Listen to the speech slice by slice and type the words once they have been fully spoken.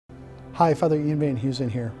Hi, Father Ian Van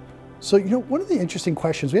Heusen here. So, one of the interesting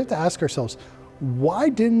questions we have to ask ourselves, why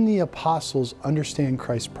didn't the apostles understand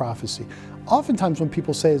Christ's prophecy? Oftentimes when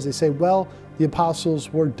people say, they say, well, the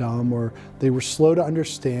apostles were dumb, or they were slow to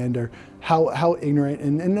understand, or how ignorant.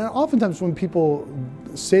 And oftentimes when people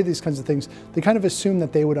say these kinds of things, they kind of assume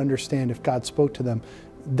that they would understand if God spoke to them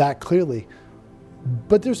that clearly.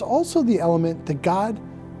 But there's also the element that God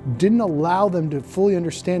didn't allow them to fully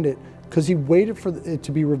understand it because he waited for it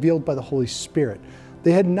to be revealed by the Holy Spirit.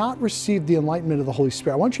 They had not received the enlightenment of the Holy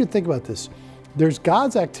Spirit. I want you to think about this. There's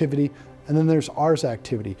God's activity, and then there's ours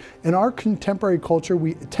activity. In our contemporary culture,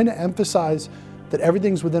 we tend to emphasize that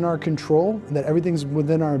everything's within our control and that everything's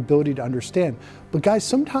within our ability to understand. But guys,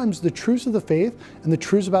 sometimes the truths of the faith and the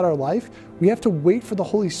truths about our life, we have to wait for the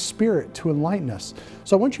Holy Spirit to enlighten us.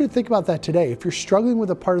 So I want you to think about that today. If you're struggling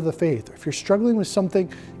with a part of the faith, or if you're struggling with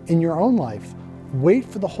something in your own life, wait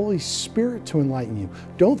for the Holy Spirit to enlighten you.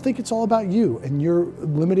 Don't think it's all about you and your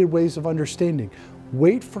limited ways of understanding.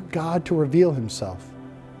 Wait for God to reveal himself.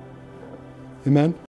 Amen.